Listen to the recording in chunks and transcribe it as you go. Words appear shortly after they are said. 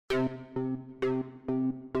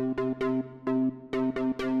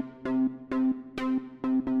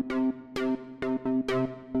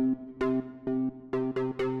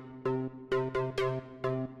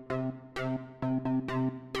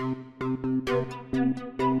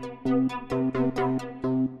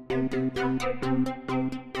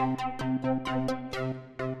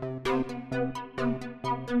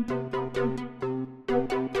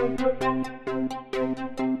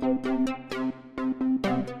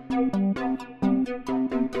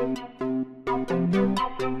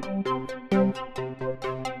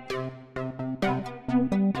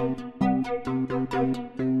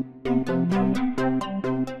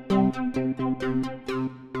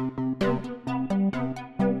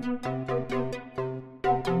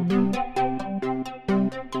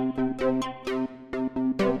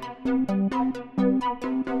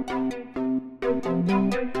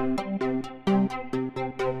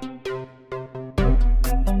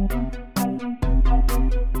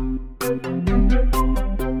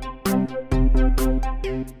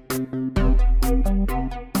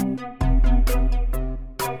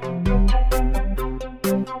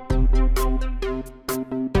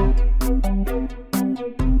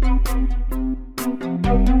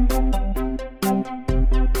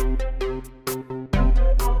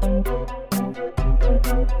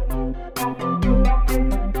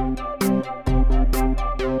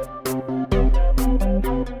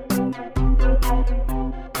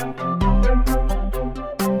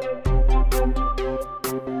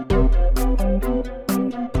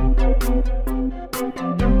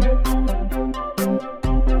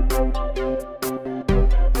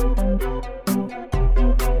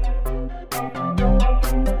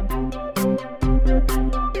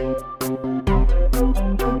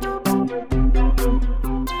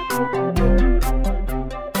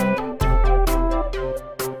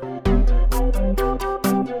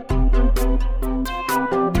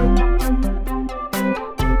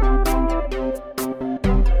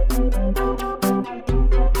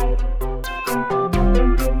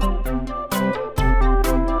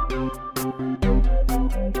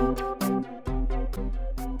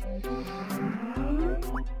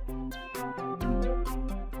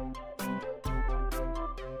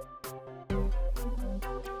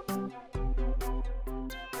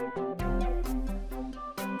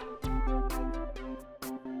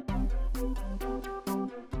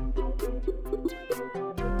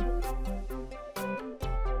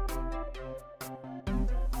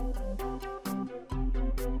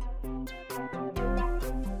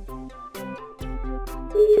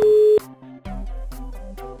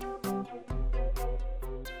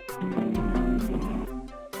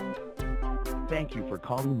Thank you for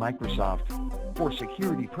calling Microsoft. For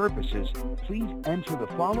security purposes, please enter the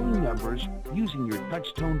following numbers using your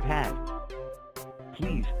touch-tone pad.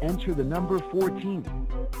 Please enter the number 14.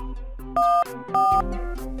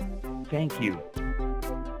 Thank you.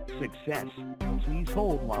 Success. Please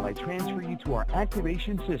hold while I transfer you to our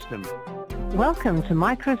activation system. Welcome to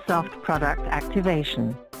Microsoft Product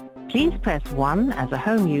Activation. Please press 1 as a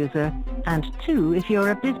home user and 2 if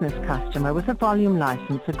you're a business customer with a volume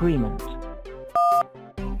license agreement.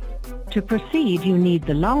 To proceed, you need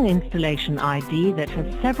the long installation ID that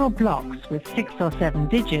has several blocks with 6 or 7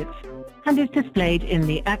 digits and is displayed in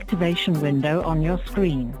the activation window on your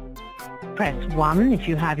screen. Press 1 if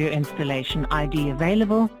you have your installation ID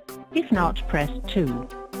available. If not, press 2.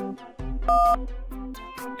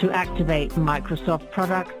 To activate Microsoft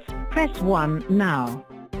products, press 1 now.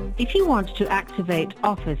 If you want to activate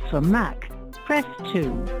Office for Mac, press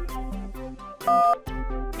 2.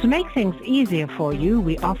 To make things easier for you,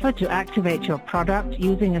 we offer to activate your product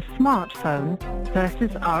using a smartphone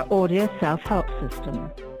versus our audio self-help system.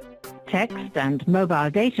 Text and mobile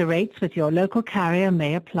data rates with your local carrier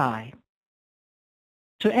may apply.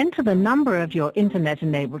 To enter the number of your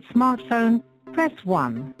Internet-enabled smartphone, press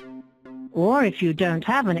 1. Or if you don't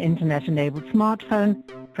have an Internet-enabled smartphone,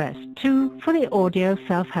 press 2 for the audio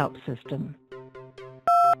self-help system.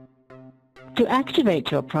 To activate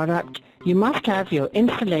your product, you must have your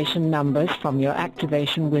installation numbers from your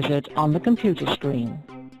activation wizard on the computer screen.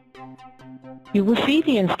 You will see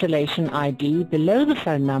the installation ID below the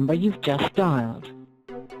phone number you've just dialed.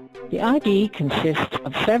 The ID consists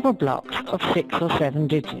of several blocks of 6 or 7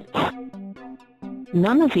 digits.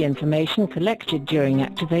 None of the information collected during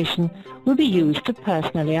activation will be used to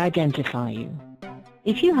personally identify you.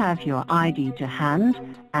 If you have your ID to hand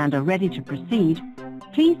and are ready to proceed,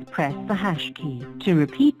 please press the hash key. To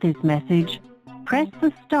repeat this message, press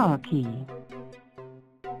the star key.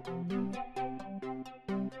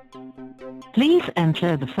 Please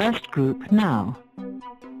enter the first group now.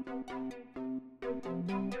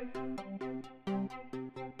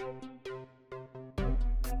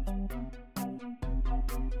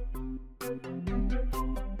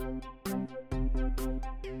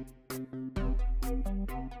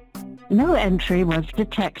 No entry was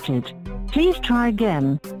detected. Please try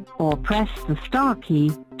again, or press the star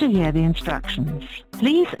key to hear the instructions.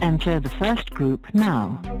 Please enter the first group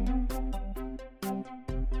now.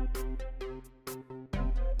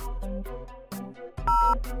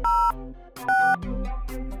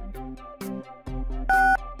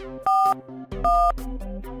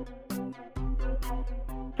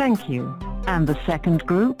 Thank you. And the second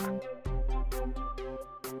group?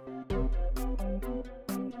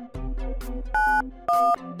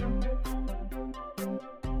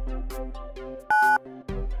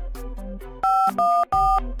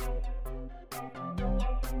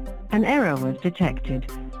 An error was detected.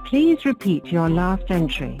 Please repeat your last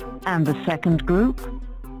entry. And the second group?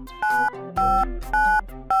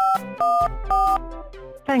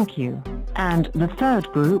 Thank you. And the third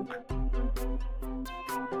group?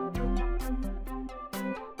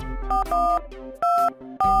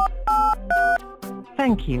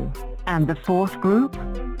 Thank you. And the fourth group?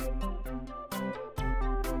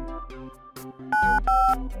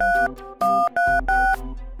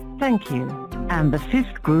 Thank you. And the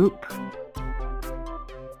fifth group?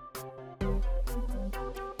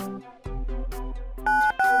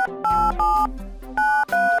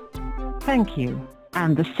 Thank you.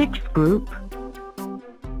 And the sixth group?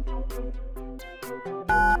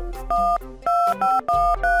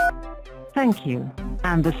 Thank you.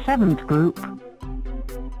 And the seventh group?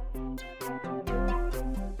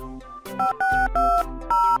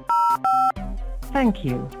 Thank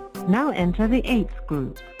you. Now enter the eighth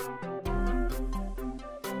group.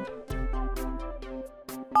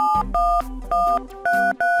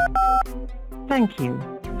 Thank you.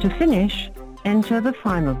 To finish, enter the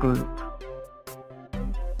final group.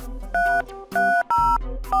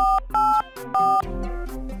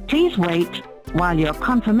 Please wait while your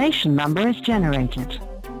confirmation number is generated.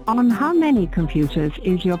 On how many computers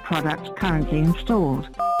is your product currently installed?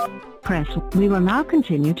 Press. We will now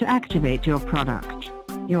continue to activate your product.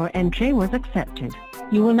 Your entry was accepted.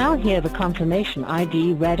 You will now hear the confirmation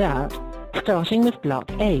ID read out, starting with block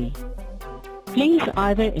A. Please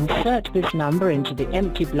either insert this number into the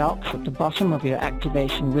empty blocks at the bottom of your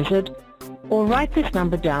activation wizard, or write this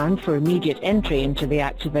number down for immediate entry into the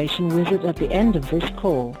activation wizard at the end of this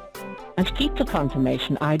call, and keep the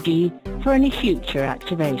confirmation ID for any future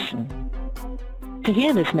activation. To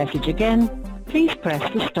hear this message again, please press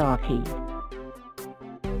the star key.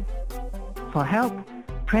 For help,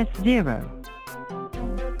 press 0.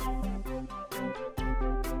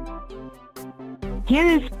 Here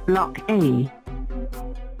is block A.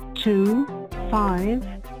 2 5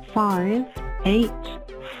 5 8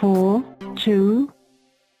 4 2.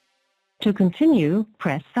 To continue,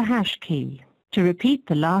 press the hash key. To repeat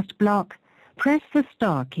the last block, press the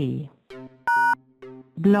star key.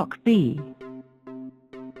 Block B.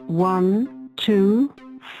 1 2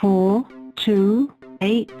 4 2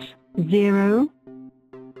 8 0.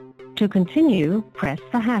 To continue, press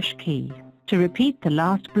the hash key. To repeat the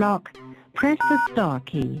last block, press the star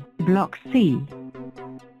key. Block C.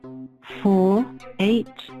 4 8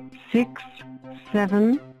 6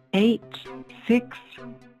 7 8 6.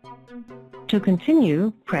 To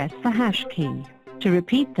continue, press the hash key. To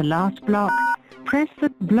repeat the last block, press the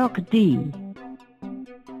block D.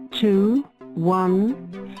 2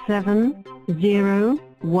 1 7 0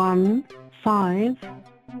 1 5.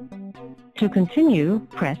 To continue,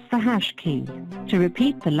 press the hash key. To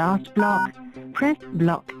repeat the last block, press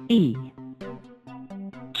block E.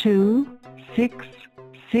 2 6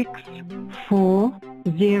 6 4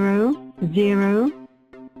 0 0.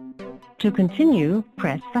 To continue,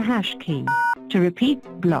 press the hash key. To repeat,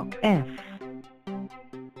 block F.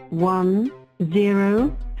 1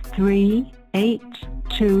 0 3 8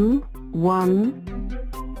 2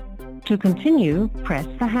 1. To continue, press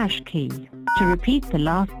the hash key. To repeat the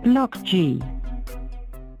last, block G.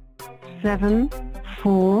 7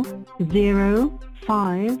 4 0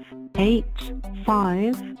 5 8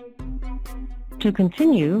 5. To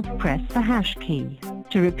continue, press the hash key.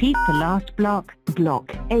 To repeat the last block,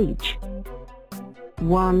 block H.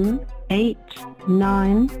 1 8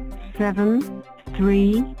 9 7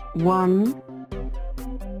 3 1.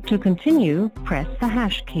 To continue, press the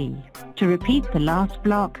hash key. To repeat the last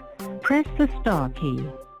block, press the star key.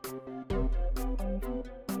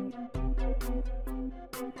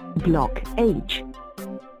 Block H.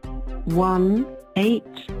 1 8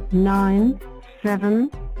 9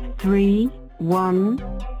 7 3 1.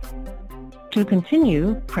 To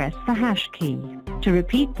continue, press the hash key. To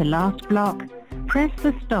repeat the last block, press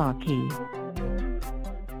the star key.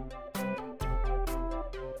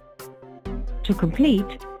 To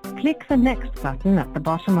complete, click the Next button at the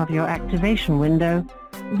bottom of your activation window,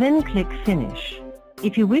 then click Finish.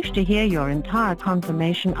 If you wish to hear your entire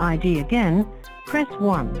confirmation ID again, press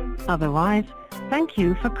 1. Otherwise, thank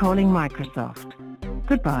you for calling Microsoft.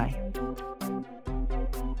 Goodbye.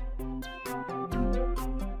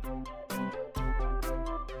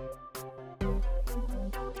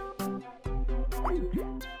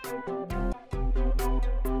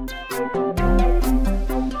 you.